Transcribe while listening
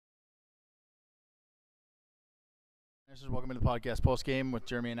Welcome to the podcast Postgame with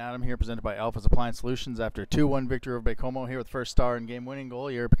Jeremy and Adam here, presented by Alpha's Appliance Solutions. After a 2-1 victory over Baie-Comeau here with first star and game-winning goal,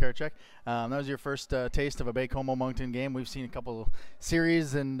 Juraj Pekarcik. That was your first taste of a Baie-Comeau Moncton game. We've seen a couple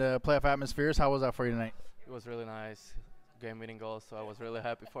series and playoff atmospheres. How was that for you tonight? It was really nice, game-winning goal, so I was really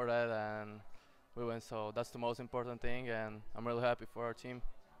happy for that, and we win, so that's the most important thing, and I'm really happy for our team.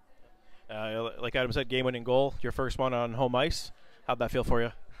 Like Adam said, game-winning goal, your first one on home ice. How'd that feel for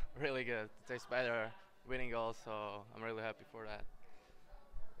you? Really good. It tastes better winning goals, so I'm really happy for that.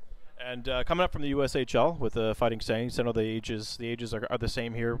 And coming up from the USHL with the Fighting Saints, I know the ages are the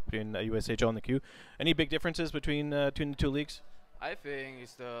same here between USHL and the Q. Any big differences between the two leagues? I think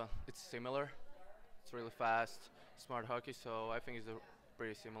it's similar. It's really fast, smart hockey, so I think it's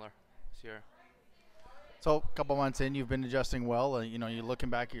pretty similar this year. So a couple months in, you've been adjusting well. You're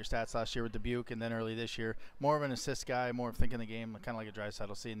looking back at your stats last year with Dubuque and then early this year. More of an assist guy, more of thinking the game, kind of like a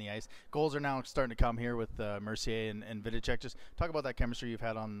Draisaitl seeing the ice. Goals are now starting to come here with Mercier and Vidicek. Just talk about that chemistry you've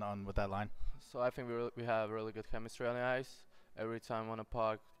had on with that line. So I think we have really good chemistry on the ice. Every time on a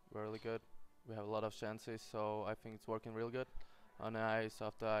puck, we're really good. We have a lot of chances, so I think it's working really good. On the ice,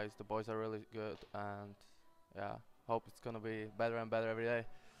 off the ice, the boys are really good, and yeah, hope it's going to be better and better every day.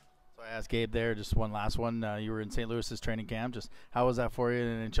 So I asked Gabe there, just one last one. You were in St. Louis's training camp. Just how was that for you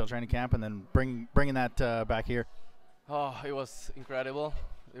in NHL training camp, and then bringing that back here? Oh, it was incredible.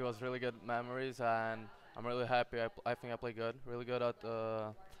 It was really good memories, and I'm really happy. I think I played really good at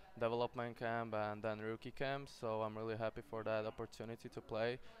development camp and then rookie camp. So I'm really happy for that opportunity to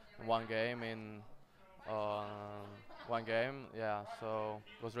play one game in one game. Yeah, so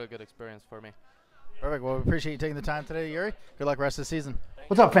it was a really good experience for me. Perfect. Well, we appreciate you taking the time today, Juraj. Good luck rest of the season.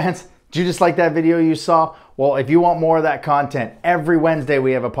 What's up, fans? Did you just like that video you saw? Well, if you want more of that content, every Wednesday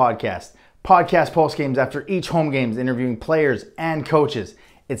we have a podcast. Podcast post games after each home games, interviewing players and coaches.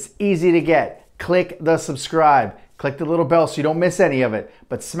 It's easy to get. Click the subscribe. Click the little bell so you don't miss any of it.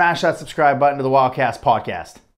 But smash that subscribe button to the Wildcats podcast.